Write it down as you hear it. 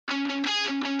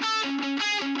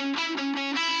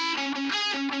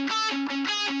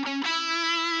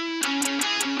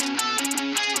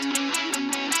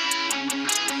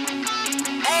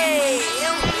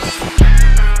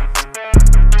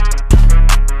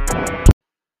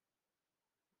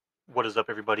What is up,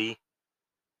 everybody?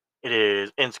 It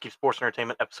is Inskeep Sports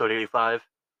Entertainment, episode 85.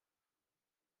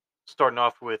 Starting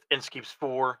off with Inskeep's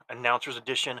 4 Announcers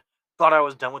Edition. Thought I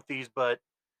was done with these, but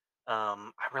I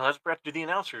realized we have to do the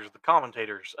announcers, the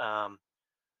commentators. Going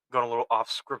a little off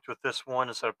script with this one.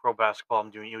 Instead of pro basketball, I'm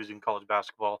doing using college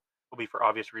basketball. Will be for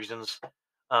obvious reasons.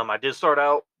 I did start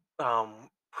out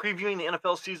previewing the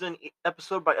NFL season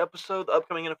episode by episode, the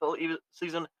upcoming NFL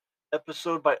season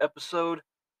episode by episode.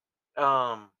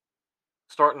 Um,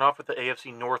 Starting off with the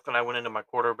AFC North, and I went into my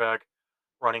quarterback,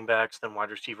 running backs, then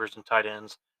wide receivers and tight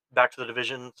ends. Back to the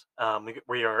divisions.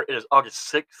 We are. It is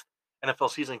August 6th. NFL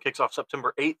season kicks off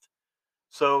September 8th.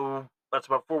 So that's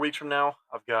about 4 weeks from now.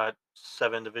 I've got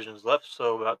 7 divisions left,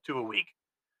 so about 2 a week.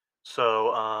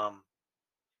 So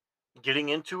getting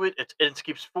into it, it's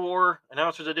keeps 4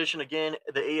 announcers edition again.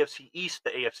 The AFC East,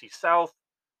 the AFC South.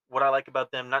 What I like about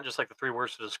them, not just like the 3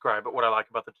 words to describe, but what I like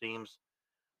about the teams,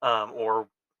 or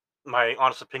my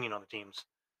honest opinion on the teams.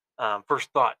 First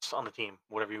thoughts on the team,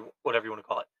 whatever you want to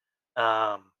call it.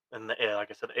 And like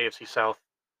I said, the AFC South.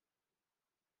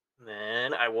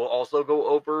 Then I will also go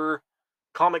over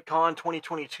Comic Con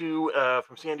 2022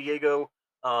 from San Diego.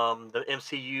 The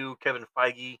MCU, Kevin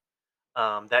Feige,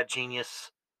 that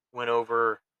genius, went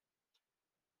over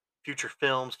future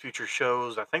films, future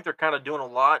shows. I think they're kind of doing a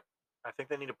lot. I think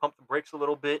they need to pump the brakes a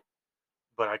little bit,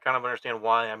 but I kind of understand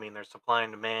why. I mean, there's supply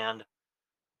and demand,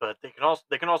 but they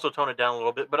can also tone it down a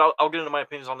little bit. But I'll get into my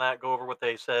opinions on that. Go over what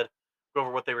they said, go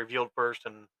over what they revealed first,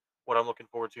 and what I'm looking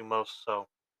forward to most. So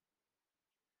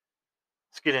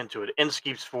let's get into it.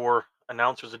 Inskeeps 4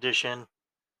 Announcers Edition.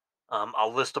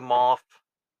 I'll list them off.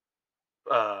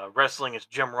 Wrestling is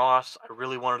Jim Ross. I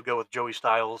really wanted to go with Joey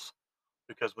Styles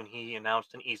because when he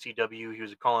announced in ECW, he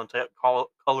was a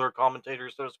color commentator,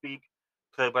 so to speak,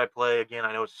 play by play. Again,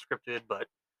 I know it's scripted, but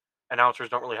announcers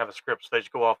don't really have a script, so they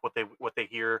just go off what they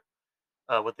hear,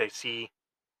 what they see.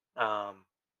 Um,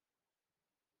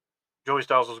 Joey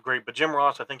Styles was great, but Jim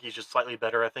Ross, I think he's just slightly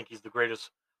better. I think he's the greatest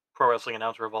pro wrestling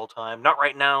announcer of all time. Not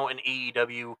right now in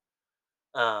AEW,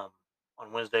 um,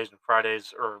 on Wednesdays and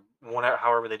Fridays or whenever,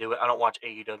 however they do it. I don't watch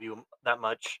AEW that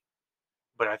much,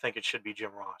 but I think it should be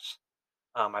Jim Ross.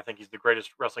 I think he's the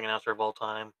greatest wrestling announcer of all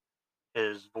time.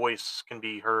 His voice can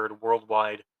be heard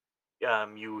worldwide.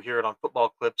 You hear it on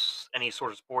football clips, any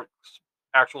sort of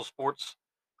actual sports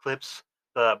clips.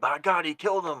 The by God, he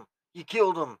killed him! He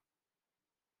killed him!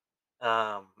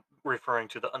 Um, Referring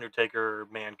to the Undertaker,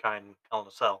 Mankind, Hell in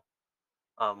a Cell.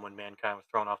 When Mankind was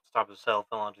thrown off the top of the cell,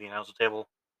 fell onto the announcer table,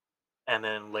 and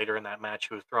then later in that match,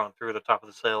 he was thrown through the top of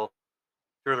the cell,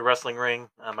 through the wrestling ring.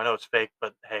 I know it's fake,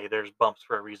 but hey, there's bumps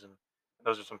for a reason.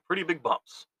 Those are some pretty big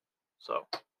bumps. So,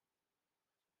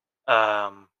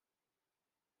 um,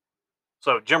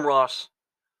 so Jim Ross,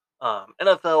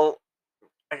 NFL.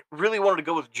 I really wanted to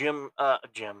go with John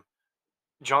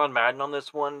Madden on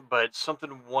this one, but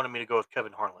something wanted me to go with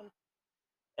Kevin Harlan.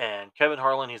 And Kevin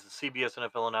Harlan, he's the CBS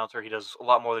NFL announcer. He does a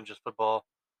lot more than just football.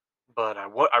 But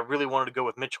I really wanted to go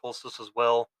with Mitch Holsis as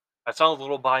well. I sound a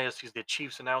little biased. He's the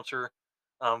Chiefs announcer,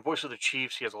 voice of the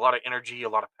Chiefs. He has a lot of energy, a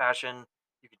lot of passion.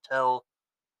 You can tell.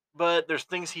 But there's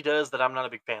things he does that I'm not a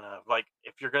big fan of. Like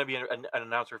if you're going to be an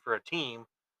announcer for a team,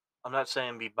 I'm not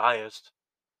saying be biased,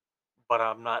 but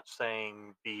I'm not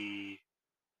saying be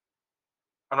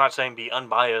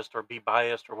unbiased or be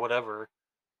biased or whatever.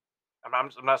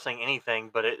 I'm not saying anything,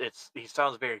 but it's he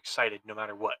sounds very excited no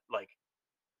matter what. Like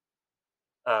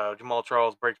Jamal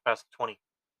Charles breaks past the 20,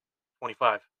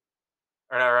 25.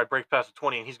 Or breaks past the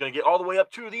 20, and he's going to get all the way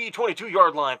up to the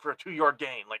 22-yard line for a 2-yard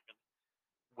gain. Like,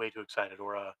 way too excited.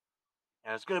 Or, and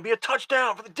it's going to be a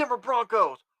touchdown for the Denver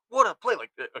Broncos. What a play.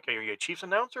 Like, okay, are you a Chiefs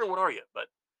announcer? What are you? But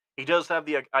he does have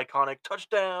the iconic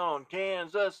touchdown,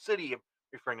 Kansas City,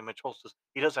 referring to Mitch Holstis.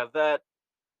 He does have that.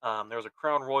 There was a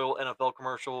Crown Royal NFL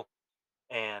commercial,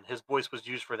 and his voice was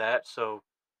used for that. So,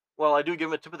 while I do give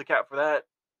him a tip of the cap for that,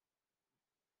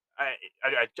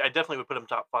 I definitely would put him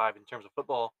top 5 in terms of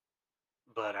football,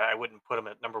 but I wouldn't put him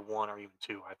at number 1 or even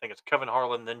 2. I think it's Kevin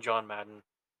Harlan, then John Madden,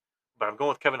 but I'm going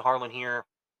with Kevin Harlan here.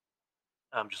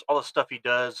 Just all the stuff he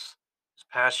does, his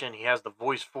passion, he has the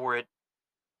voice for it.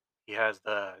 He has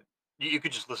you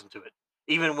could just listen to it,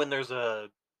 even when there's a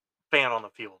fan on the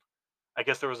field. I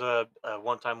guess there was a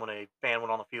one time when a fan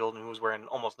went on the field and he was wearing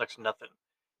almost next to nothing,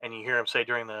 and you hear him say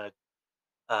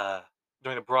uh,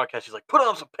 during the broadcast, he's like, "Put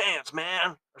on some pants,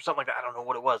 man," or something like that. I don't know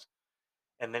what it was,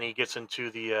 and then he gets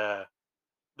into the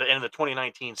end of the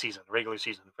 2019 season, the regular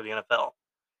season for the NFL,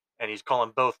 and he's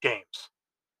calling both games.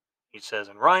 He says,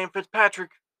 "And Ryan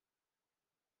Fitzpatrick,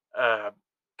 uh,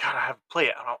 God, I have to play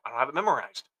it. I don't have it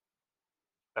memorized,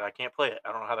 but I can't play it.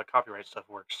 I don't know how the copyright stuff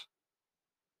works."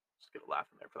 Just get a laugh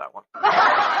in there for that one.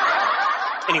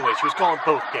 Anyways, he was calling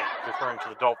both games, referring to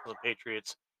the Dolphins and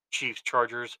Patriots, Chiefs,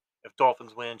 Chargers. If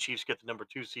Dolphins win, Chiefs get the number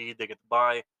 2 seed. They get the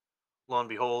bye. Lo and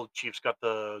behold, Chiefs got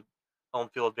the home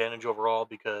field advantage overall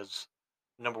because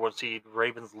number 1 seed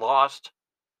Ravens lost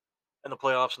in the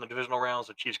playoffs in the divisional rounds.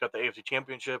 The Chiefs got the AFC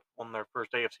Championship, won their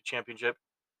first AFC Championship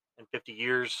in 50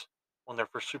 years, won their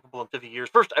first Super Bowl in 50 years,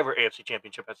 first ever AFC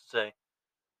Championship, I should say.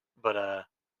 But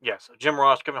yeah, so Jim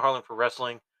Ross, Kevin Harlan for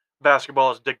wrestling.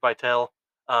 Basketball is Dick Vitale.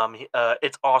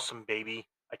 It's awesome, baby.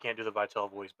 I can't do the Vitale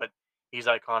voice, but he's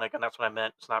iconic, and that's what I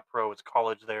meant. It's not pro, it's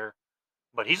college there.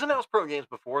 But he's announced pro games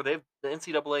before. The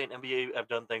NCAA and NBA have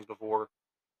done things before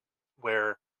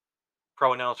where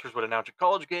pro announcers would announce a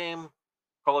college game,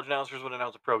 college announcers would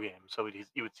announce a pro game. So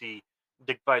you would see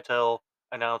Dick Vitale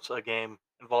announce a game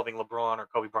involving LeBron or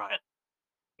Kobe Bryant.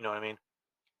 You know what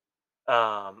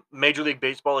I mean? Major League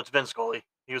Baseball, it's Vin Scully.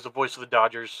 He was the voice of the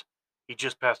Dodgers. He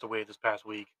just passed away this past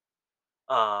week.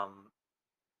 I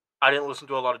didn't listen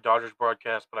to a lot of Dodgers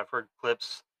broadcasts, but I've heard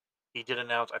clips. He did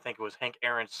announce, I think it was Hank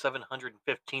Aaron's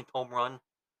 715th home run.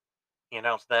 He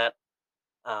announced that.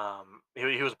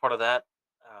 He was a part of that.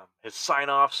 His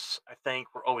sign-offs, I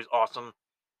think, were always awesome.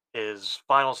 His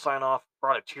final sign-off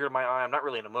brought a tear to my eye. I'm not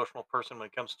really an emotional person when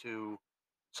it comes to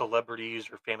celebrities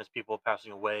or famous people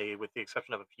passing away, with the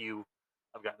exception of a few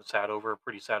I've gotten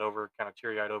pretty sad over, kind of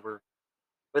teary-eyed over.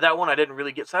 But that one, I didn't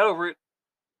really get sad over it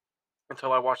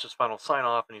until I watched his final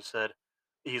sign-off, and he said,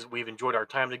 we've enjoyed our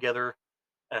time together,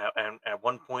 and at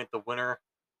one point, the winter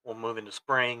will move into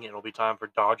spring, and it'll be time for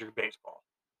Dodger baseball.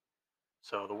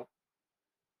 So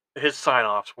his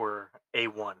sign-offs were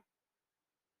A1.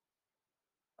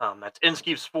 That's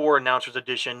Inskeep's 4 Announcers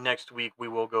Edition. Next week, I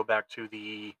will go back to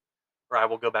the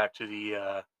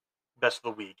best of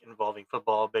the week, involving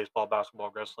football, baseball,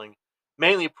 basketball, wrestling,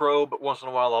 mainly pro, but once in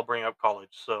a while I'll bring up college.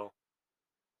 So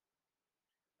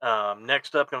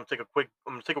next up, I'm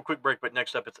gonna take a quick break, but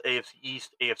next up it's AFC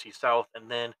East, AFC South,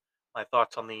 and then my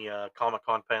thoughts on the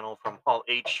Comic-Con panel from Hall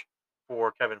H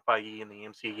for Kevin Feige and the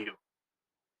MCU.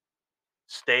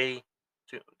 Stay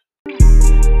tuned.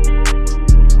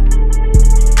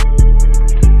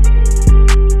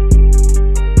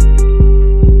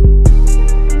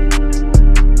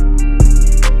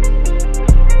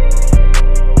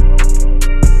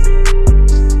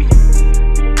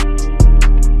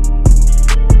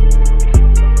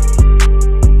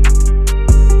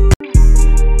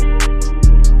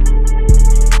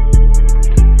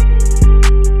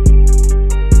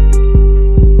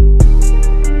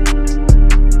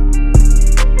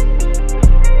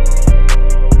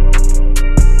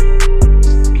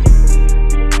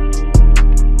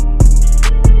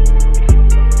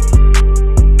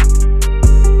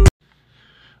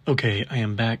 Okay, I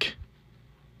am back.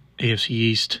 AFC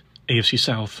East, AFC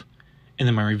South, and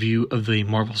then my review of the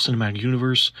Marvel Cinematic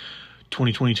Universe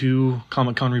 2022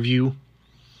 Comic-Con review.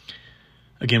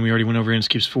 Again, we already went over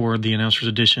Inskeep's 4, the Announcers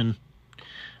Edition.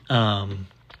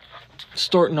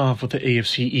 Starting off with the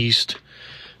AFC East,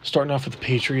 starting off with the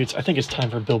Patriots, I think it's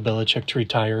time for Bill Belichick to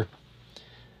retire.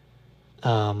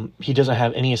 He doesn't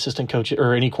have any assistant coach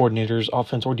or any coordinators,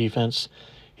 offense or defense.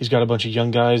 He's got a bunch of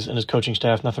young guys in his coaching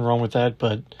staff. Nothing wrong with that,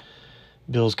 but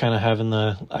Bill's kind of having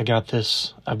I got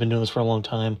this. I've been doing this for a long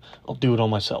time. I'll do it all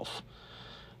myself.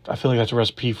 I feel like that's a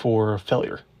recipe for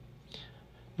failure.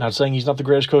 Not saying he's not the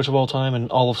greatest coach of all time in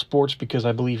all of sports, because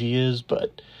I believe he is,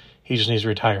 but he just needs to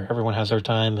retire. Everyone has their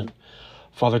time, and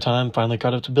Father Time finally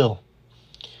caught up to Bill.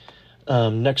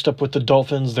 Next up with the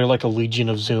Dolphins, they're like a Legion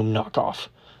of Zoom knockoff,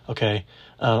 okay,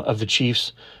 of the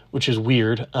Chiefs, which is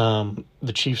weird.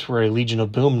 The Chiefs were a Legion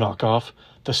of Boom knockoff.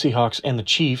 The Seahawks and the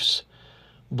Chiefs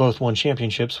both won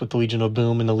championships with the Legion of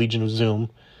Boom and the Legion of Zoom.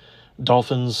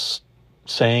 Dolphins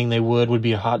saying they would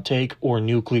be a hot take or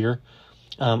nuclear.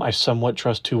 I somewhat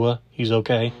trust Tua. He's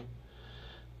okay.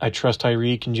 I trust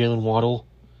Tyreek and Jalen Waddle.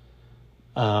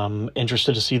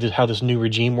 Interested to see how this new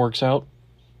regime works out.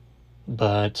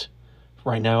 But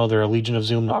right now, they're a Legion of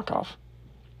Zoom knockoff.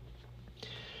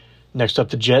 Next up,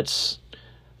 the Jets.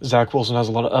 Zach Wilson has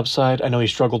a lot of upside. I know he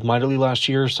struggled mightily last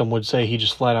year. Some would say he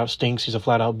just flat out stinks. He's a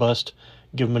flat out bust.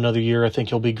 Give him another year. I think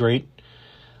he'll be great.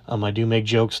 I do make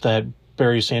jokes that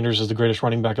Barry Sanders is the greatest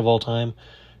running back of all time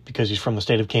because he's from the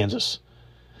state of Kansas,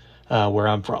 where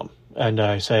I'm from. And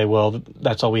I say, well,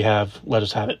 that's all we have. Let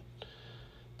us have it.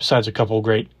 Besides a couple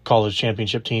great college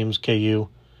championship teams, KU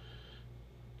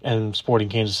and Sporting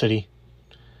Kansas City.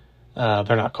 They're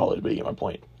not college, but you get my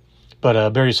point. But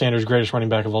Barry Sanders, greatest running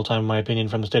back of all time, in my opinion,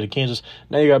 from the state of Kansas.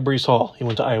 Now you got Breece Hall. He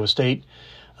went to Iowa State,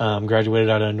 graduated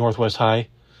out of Northwest High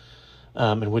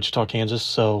in Wichita, Kansas.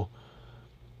 So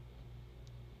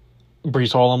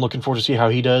Brees Hall, I'm looking forward to see how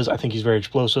he does. I think he's very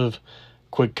explosive.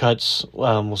 Quick cuts.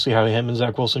 We'll see how him and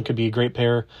Zach Wilson could be a great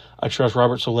pair. I trust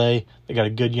Robert Saleh. They got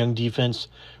a good young defense.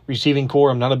 Receiving core,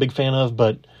 I'm not a big fan of,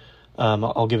 but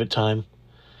I'll give it time.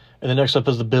 And then next up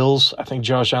is the Bills. I think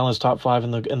Josh Allen's top 5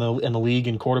 in the league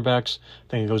in quarterbacks. I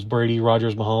think it goes Brady,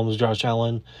 Rodgers, Mahomes, Josh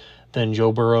Allen, then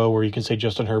Joe Burrow, or you can say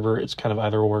Justin Herbert. It's kind of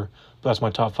either or, but that's my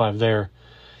top 5 there.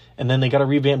 And then they got a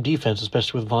revamped defense,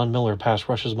 especially with Von Miller. Pass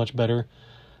rush is much better.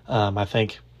 I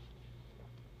think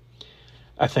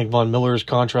Von Miller's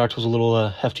contract was a little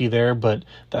hefty there, but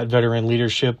that veteran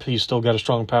leadership, he's still got a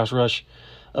strong pass rush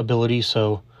ability.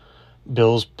 So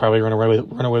Bills probably run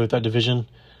away with that division.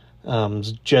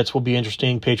 Jets will be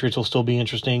interesting. Patriots will still be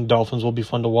interesting. Dolphins will be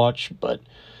fun to watch, but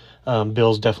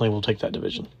Bills definitely will take that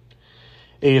division.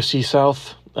 AFC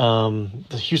South,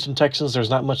 the Houston Texans, there's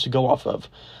not much to go off of.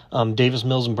 Davis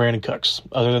Mills and Brandon Cooks.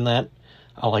 Other than that,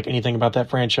 I don't like anything about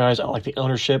that franchise. I don't like the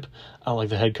ownership. I don't like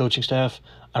the head coaching staff.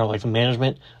 I don't like the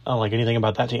management. I don't like anything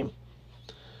about that team.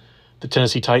 The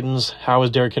Tennessee Titans, how has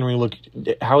Derrick Henry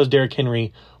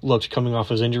looked coming off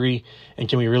his injury? And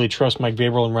can we really trust Mike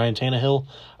Vrabel and Ryan Tannehill?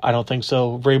 I don't think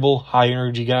so. Vrabel,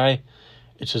 high-energy guy.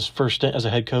 It's his first stint as a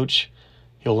head coach.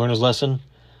 He'll learn his lesson.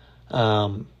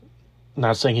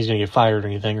 Not saying he's going to get fired or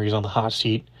anything, or he's on the hot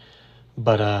seat.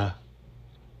 But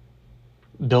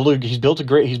he's built a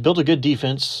good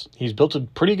defense. He's built a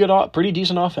pretty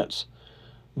decent offense.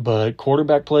 But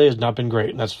quarterback play has not been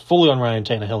great, and that's fully on Ryan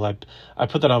Tannehill. I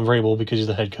put that on Vrabel because he's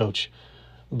the head coach.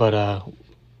 But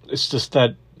it's just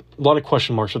that a lot of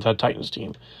question marks with that Titans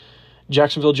team.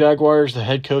 Jacksonville Jaguars, the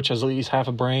head coach has at least half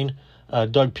a brain.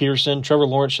 Doug Peterson, Trevor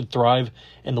Lawrence should thrive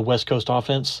in the West Coast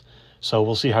offense, so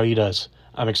we'll see how he does.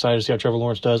 I'm excited to see how Trevor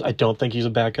Lawrence does. I don't think he's a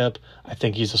backup. I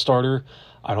think he's a starter.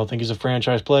 I don't think he's a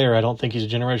franchise player. I don't think he's a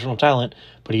generational talent,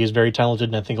 but he is very talented,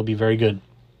 and I think he'll be very good.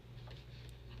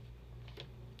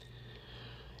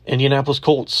 Indianapolis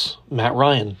Colts, Matt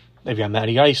Ryan. They've got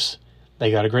Matty Ice. They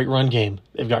got a great run game.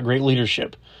 They've got great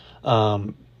leadership.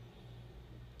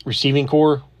 Receiving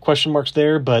core, question marks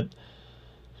there, but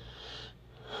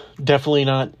definitely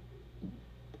not.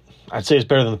 I'd say it's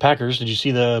better than the Packers. Did you see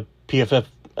the PFF?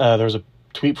 There was a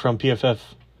tweet from PFF,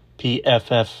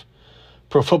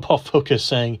 Pro Football Focus,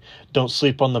 saying, don't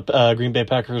sleep on the Green Bay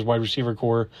Packers wide receiver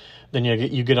core. Then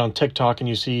you get on TikTok and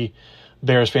you see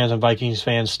Bears fans and Vikings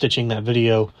fans stitching that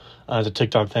video. It's a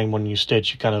TikTok thing. When you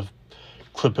stitch, you kind of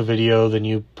clip a video, then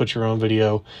you put your own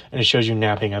video, and it shows you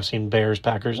napping. I've seen Bears,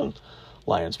 Packers, and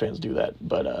Lions fans do that.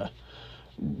 But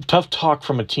tough talk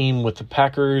from a team with the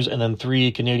Packers and then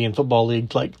 3 Canadian Football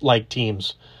League like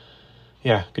teams.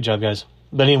 Yeah, good job, guys.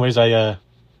 But anyways, I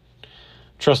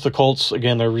trust the Colts.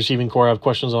 Again, their receiving core I have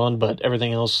questions on, but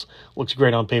everything else looks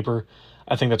great on paper.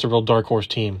 I think that's a real dark horse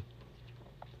team.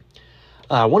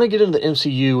 I want to get into the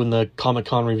MCU and the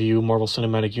Comic-Con review, Marvel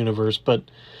Cinematic Universe, but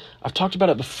I've talked about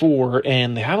it before,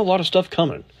 and they have a lot of stuff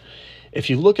coming. If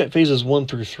you look at phases 1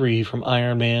 through 3, from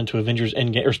Iron Man to Avengers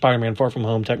Endgame, or Spider-Man Far From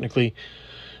Home, technically,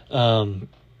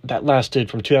 that lasted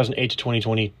from 2008 to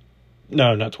 2020.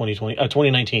 No, not 2020.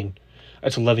 2019.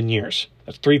 That's 11 years.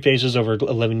 That's 3 phases over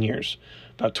 11 years.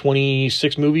 About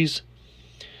 26 movies.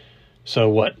 So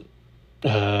what?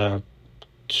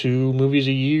 2 movies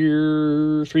a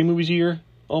year, 3 movies a year,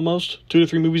 almost 2 to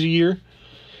 3 movies a year.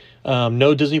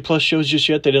 No Disney Plus shows just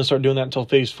yet. They didn't start doing that until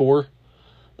phase 4.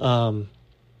 And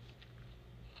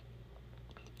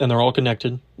they're all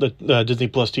connected. The Disney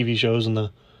Plus TV shows and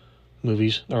the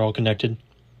movies, they're all connected.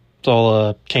 It's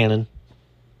all canon,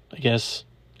 I guess.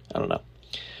 I don't know.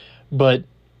 But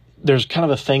there's kind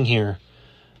of a thing here.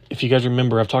 If you guys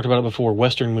remember, I've talked about it before,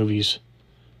 Western movies,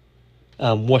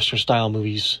 Western style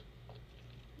movies,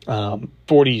 40s,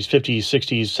 50s,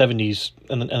 60s, 70s,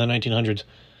 and the 1900s,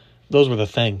 those were the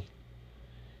thing.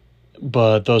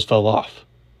 But those fell off.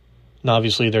 Now,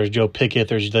 obviously, there's Joe Pickett,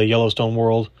 there's the Yellowstone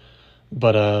world,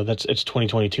 but it's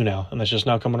 2022 now, and that's just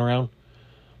now coming around.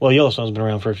 Well, Yellowstone's been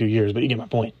around for a few years, but you get my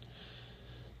point.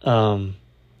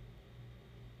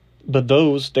 But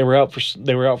those, they were out for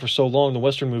so long, the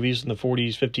Western movies in the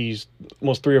 40s, 50s,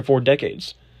 almost 3 or 4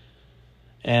 decades.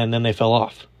 And then they fell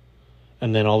off.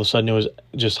 And then all of a sudden it was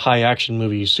just high action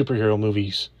movies, superhero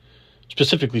movies,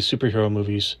 specifically superhero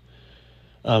movies.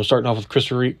 Starting off with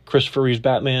Christopher Reeve's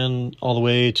Batman all the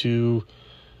way to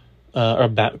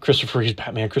Christopher Reeve's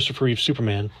Batman, Christopher Reeve's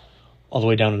Superman, all the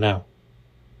way down to now.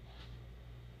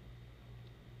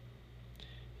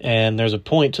 And there's a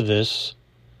point to this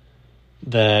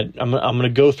that I'm going to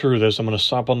go through this. I'm going to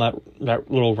stop on that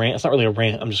little rant. It's not really a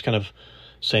rant. I'm just kind of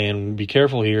saying, be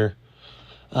careful here.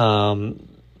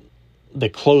 They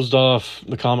closed off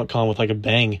the Comic-Con with like a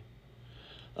bang.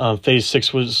 Phase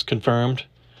 6 was confirmed,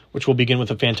 which will begin with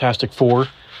the Fantastic Four.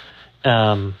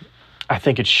 I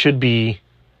think it should be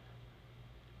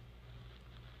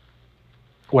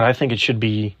what I think it should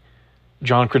be.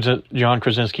 John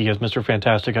Krasinski as Mr.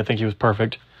 Fantastic. I think he was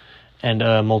perfect. And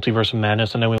Multiverse of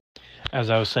Madness. And then as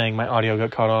I was saying, my audio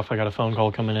got cut off. I got a phone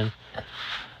call coming in.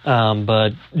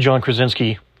 But John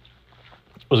Krasinski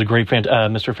was a great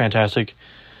Mr. Fantastic.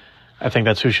 I think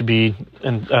that's who should be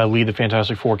and lead the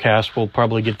Fantastic Four cast. We'll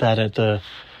probably get that at the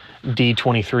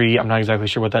D23. I'm not exactly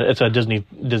sure what that is. It's a Disney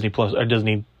Plus or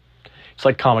Disney. It's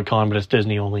like Comic-Con, but it's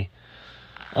Disney only.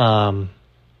 Unless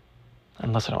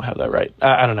I don't have that right.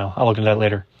 I don't know. I'll look into that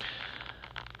later.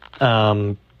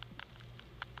 The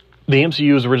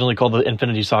MCU was originally called the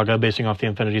Infinity Saga, basing off the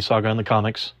Infinity Saga in the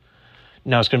comics.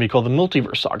 Now it's going to be called the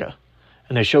Multiverse Saga.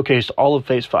 And they showcased all of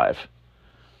Phase 5.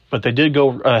 But they did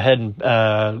go ahead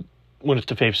and went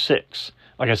into Phase 6.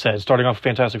 Like I said, starting off with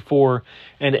Fantastic Four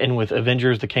and end with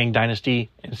Avengers, the Kang Dynasty,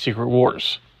 and Secret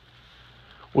Wars,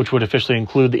 which would officially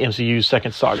include the MCU's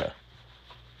second saga.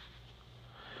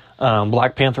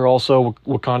 Black Panther also,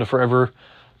 Wakanda Forever,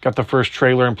 got the first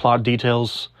trailer and plot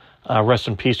details. Rest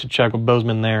in peace to Chadwick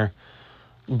Boseman there.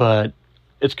 But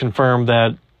it's confirmed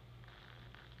that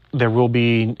there will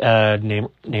be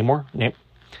Namor? I'm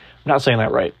not saying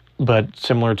that right, but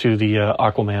similar to the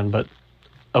Aquaman, but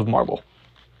of Marvel.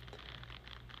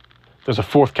 There's a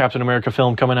fourth Captain America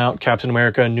film coming out, Captain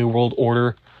America New World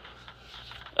Order.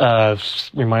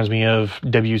 Reminds me of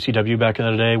WCW back in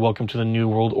the day. Welcome to the New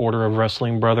World Order of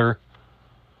Wrestling, brother.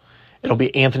 It'll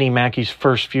be Anthony Mackie's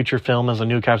first feature film as a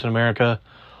new Captain America,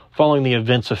 following the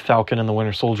events of Falcon and the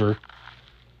Winter Soldier.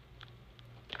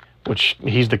 Which,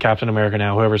 he's the Captain America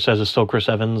now. Whoever says it's still Chris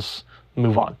Evans,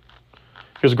 move on.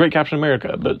 He was a great Captain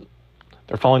America, but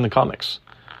they're following the comics.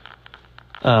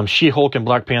 She-Hulk and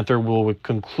Black Panther will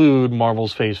conclude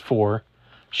Marvel's Phase 4.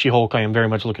 She-Hulk I am very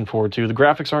much looking forward to. The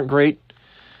graphics aren't great,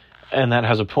 and that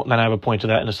has I have a point to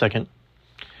that in a second.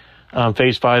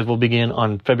 Phase 5 will begin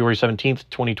on February 17th,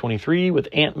 2023 with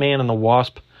Ant-Man and the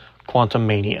Wasp: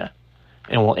 Quantumania,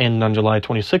 and will end on July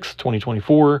 26th,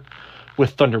 2024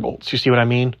 with Thunderbolts. You see what I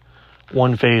mean?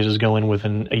 One phase is going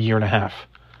within a year and a half.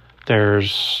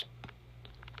 There's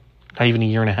not even a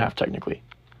year and a half, technically.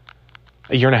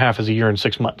 A year and a half is a year and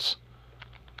 6 months.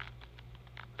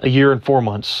 A year and 4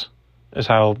 months is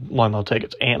how long they'll take.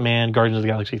 It's Ant-Man, Guardians of the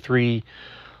Galaxy 3,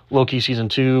 Loki Season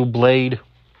 2, Blade,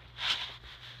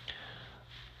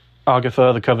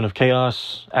 Agatha, the Coven of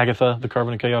Chaos,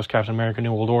 Captain America,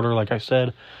 New World Order, like I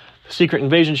said. The Secret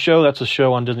Invasion show, that's a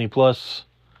show on Disney+.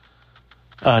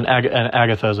 And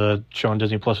Agatha is a show on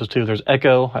Disney Plus too. There's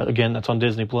Echo, again, that's on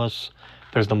Disney Plus.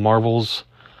 There's The Marvels.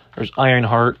 There's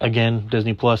Ironheart, again,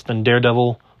 Disney Plus. Then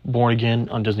Daredevil, Born Again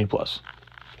on Disney Plus.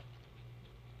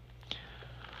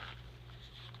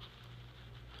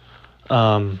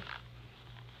 My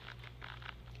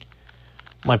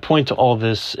point to all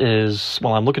this is,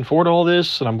 well, I'm looking forward to all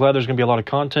this, and I'm glad there's going to be a lot of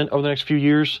content over the next few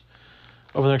years,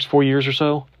 over the next 4 years or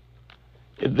so.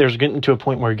 There's getting to a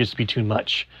point where it gets to be too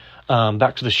much.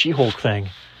 Back to the She-Hulk thing.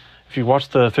 If you watch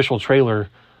the official trailer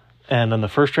and then the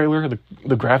first trailer, the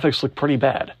graphics look pretty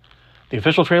bad. The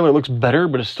official trailer looks better,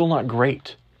 but it's still not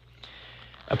great.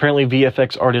 Apparently,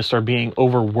 VFX artists are being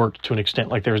overworked to an extent.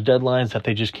 Like, there's deadlines that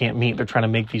they just can't meet. They're trying to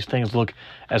make these things look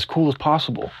as cool as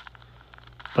possible.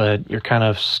 But you're kind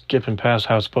of skipping past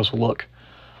how it's supposed to look.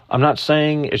 I'm not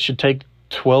saying it should take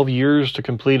 12 years to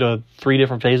complete 3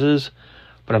 different phases,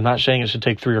 but I'm not saying it should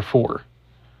take 3 or 4.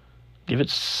 Give it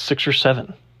 6 or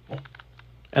 7.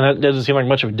 And that doesn't seem like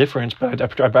much of a difference, but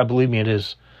I believe me, it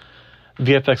is.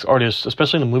 VFX artists,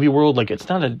 especially in the movie world, like it's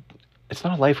not a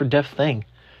life or death thing.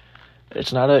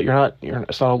 It's not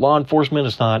it's not a law enforcement,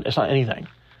 it's not anything.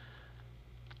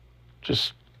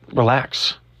 Just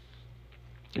relax.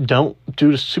 Don't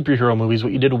do superhero movies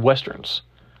what you did with Westerns,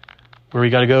 where we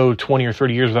got to go 20 or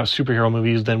 30 years without superhero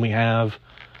movies. Then we have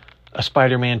a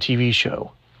Spider-Man TV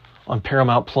show on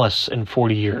Paramount Plus in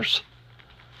 40 years,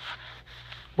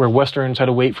 where Westerns had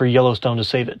to wait for Yellowstone to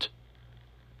save it.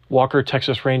 Walker,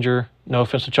 Texas Ranger, no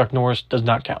offense to Chuck Norris, does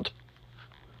not count.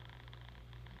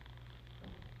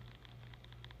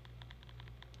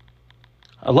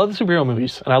 I love the superhero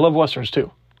movies, and I love Westerns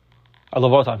too. I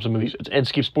love all types of movies. It's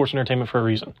Inskeep Sports Entertainment for a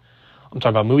reason. I'm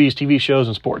talking about movies, TV shows,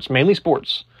 and sports. Mainly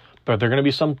sports. But there are going to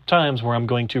be some times where I'm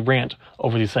going to rant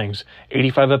over these things.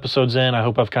 85 episodes in, I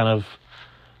hope I've kind of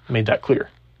made that clear.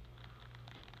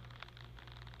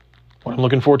 What I'm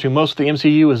looking forward to most of the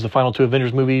MCU is the final 2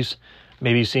 Avengers movies.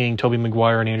 Maybe seeing Tobey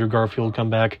Maguire and Andrew Garfield come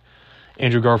back.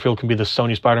 Andrew Garfield can be the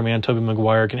Sony Spider-Man. Tobey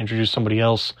Maguire can introduce somebody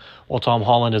else, while Tom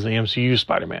Holland is the MCU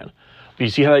Spider-Man. But you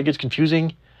see how that gets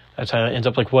confusing? That's how it ends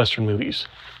up like Western movies.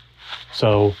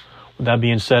 So That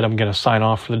being said, I'm going to sign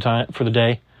off for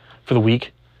the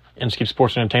week. Inskeep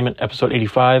Sports and Entertainment, episode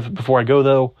 85. Before I go,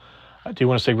 though, I do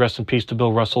want to say rest in peace to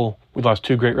Bill Russell. We lost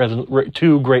two great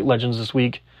legends this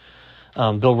week.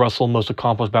 Bill Russell, most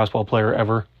accomplished basketball player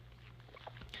ever.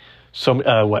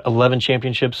 11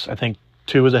 championships, I think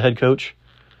 2 as a head coach.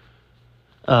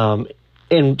 And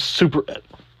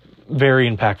very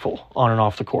impactful on and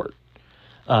off the court.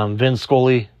 Vin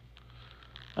Scully,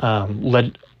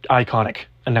 iconic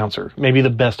announcer. Maybe the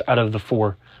best out of the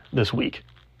 4 this week.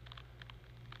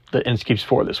 The Inskeep's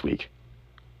 4 this week.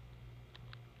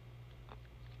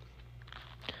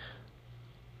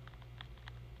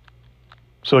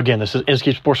 So again, this is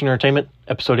Inskeep Sports and Entertainment,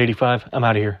 episode 85. I'm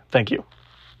out of here. Thank you.